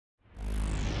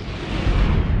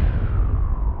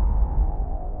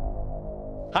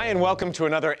Hi and welcome to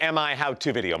another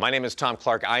MiHow2 video. My name is Tom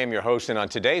Clark. I am your host, and on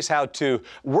today's how-to,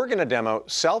 we're going to demo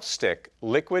self-stick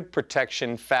liquid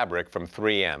protection fabric from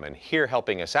 3M. And here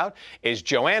helping us out is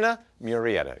Johanna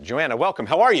Murrieta. Johanna, welcome.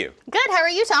 How are you? Good. How are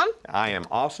you, Tom? I am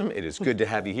awesome. It is good to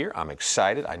have you here. I'm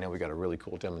excited. I know we got a really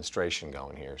cool demonstration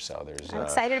going here, so there's. I'm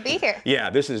excited to be here. Yeah,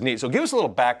 this is neat. So give us a little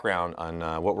background on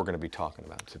what we're going to be talking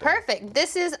about today. Perfect.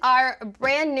 This is our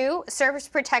brand new surface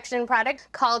protection product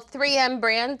called 3M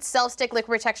brand Self-Stick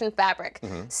Liquid Protection Fabric.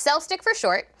 Self-Stick for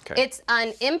short. Okay. It's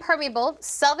an impermeable,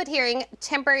 self-adhering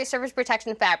temporary surface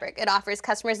protection fabric. It offers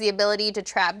customers the ability to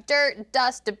trap dirt,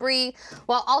 dust, debris,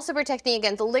 while also protecting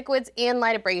against liquids and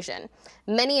light abrasion.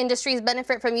 Many industries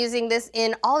benefit from using this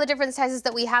in all the different sizes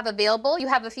that we have available. You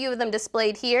have a few of them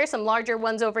displayed here, some larger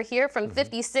ones over here from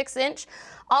 56-inch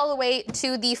all the way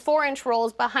to the 4-inch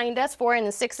rolls behind us, 4 and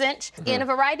 6-inch, in a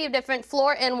variety of different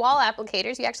floor and wall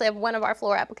applicators. You actually have one of our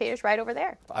floor applicators right over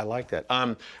there. I like that.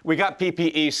 We got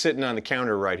PPE sitting on the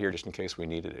counter right here just in case we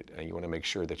needed it. And you want to make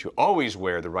sure that you always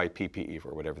wear the right PPE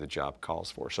for whatever the job calls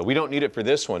for. So we don't need it for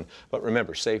this one, but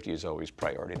remember, safety is always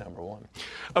priority number one.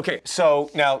 Okay,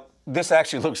 so now this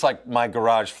actually looks like my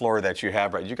garage floor that you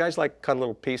have, right? Did you guys like cut a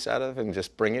little piece out of it and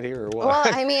just bring it here or what? Well,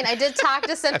 I mean, I did talk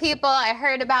to some people. I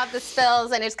heard about the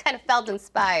spills and it just kind of felt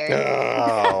inspired.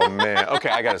 Oh, man. Okay,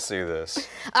 I got to see this.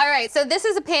 All right, so this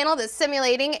is a panel that's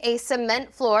simulating a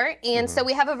cement floor. And so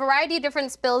we have a variety of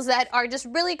different spills that are just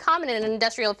really common in an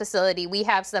industrial facility. We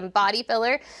have some body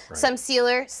filler, some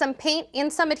sealer, some paint,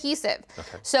 and some adhesive.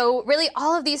 Okay. So really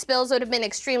all of these spills would have been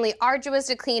extremely arduous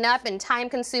to clean up and time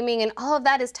consuming, and all of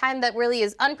that is time that really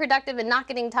is unproductive and not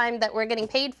getting time that we're getting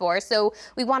paid for. So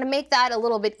we want to make that a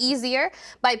little bit easier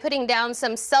by putting down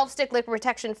some self-stick liquid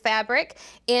protection fabric.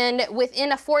 And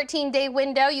within a 14-day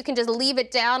window, you can just leave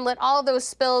it down, let all those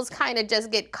spills kind of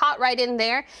just get caught right in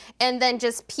there, and then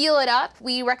just peel it up.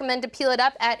 We recommend to peel it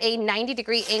up at a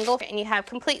 90-degree angle, and you have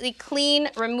completely clean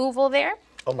removal there.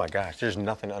 Oh my gosh, there's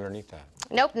nothing underneath that.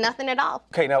 Nope, nothing at all.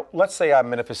 Okay, now let's say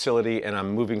I'm in a facility and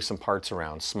I'm moving some parts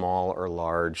around, small or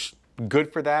large.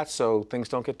 Good for that so things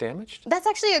don't get damaged? That's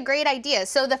actually a great idea.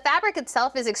 So the fabric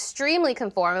itself is extremely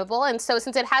conformable, and so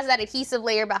since it has that adhesive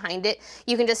layer behind it,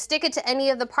 you can just stick it to any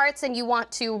of the parts and you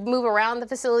want to move around the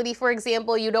facility, for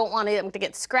example. You don't want them to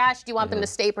get scratched. You want them to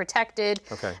stay protected.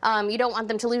 Okay. You don't want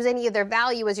them to lose any of their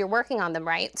value as you're working on them,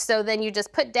 right? So then you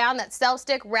just put down that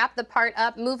self-stick, wrap the part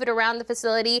up, move it around the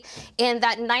facility, and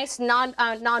that nice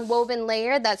non-woven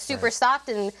layer that's super soft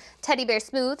and teddy bear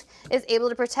smooth is able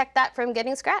to protect that from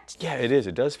getting scratched. Yeah, it is.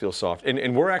 It does feel soft.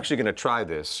 And we're actually going to try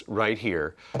this right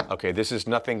here. Okay, this is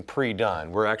nothing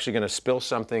pre-done. We're actually going to spill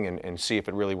something and see if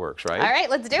it really works, right? All right,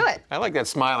 let's do it. I like that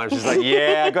smile. She's like,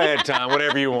 yeah, go ahead, Tom.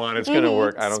 Whatever you want. It's going to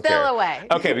work. I don't care. Spill away.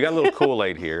 Okay, we got a little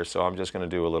Kool-Aid here, so I'm just going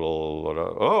to do a little,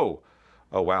 oh,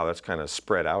 wow, that's kind of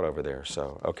spread out over there.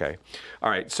 So, okay. All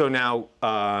right, so now,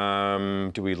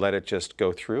 do we let it just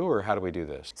go through, or how do we do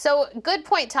this? So, good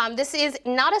point, Tom. This is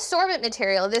not a sorbent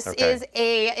material. This is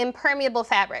a impermeable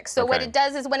fabric. So what it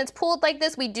does is when it's pooled like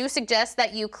this, we do suggest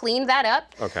that you clean that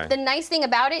up. Okay. The nice thing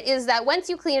about it is that once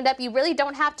you clean it up, you really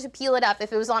don't have to peel it up.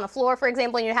 If it was on a floor, for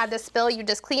example, and you had this spill, you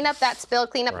just clean up that spill,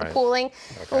 clean up the pooling,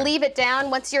 leave it down.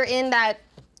 Once you're in that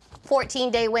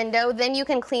 14-day window, then you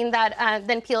can clean that,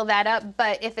 then peel that up.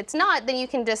 But if it's not, then you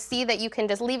can just see that you can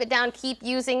just leave it down, keep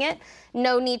using it.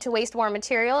 No need to waste more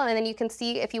material, and then you can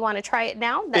see if you want to try it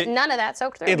now that none of that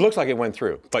soaked through. It looks like it went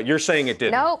through, but you're saying it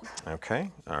didn't. Nope. Okay,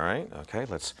 all right, okay,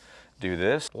 let's do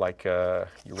this like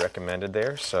you recommended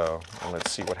there. So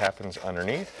let's see what happens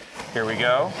underneath. Here we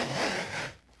go.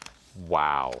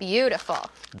 Wow. Beautiful.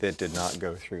 That did not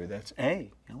go through. That's A.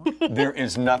 There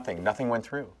is nothing. Nothing went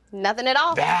through. Nothing at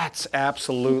all. That's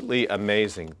absolutely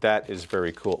amazing. That is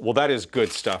very cool. Well, that is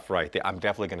good stuff right there. I'm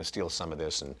definitely going to steal some of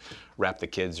this and wrap the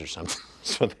kids or something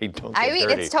so they don't get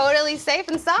dirty. It's totally safe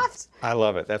and soft. I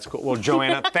love it. That's cool. Well,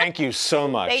 Johanna, thank you so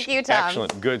much. Thank you, Tom.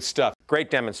 Excellent. Good stuff. Great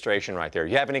demonstration right there.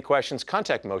 You have any questions,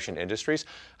 contact Motion Industries.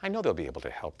 I know they'll be able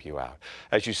to help you out.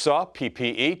 As you saw,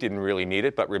 PPE didn't really need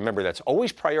it, but remember, that's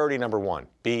always priority number one.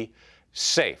 Be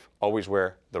safe. Always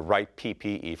wear the right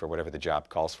PPE for whatever the job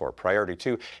calls for. Priority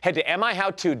two, head to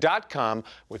MiHow2.com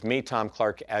with me, Tom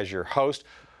Clark, as your host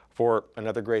for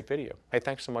another great video. Hey,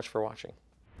 thanks so much for watching.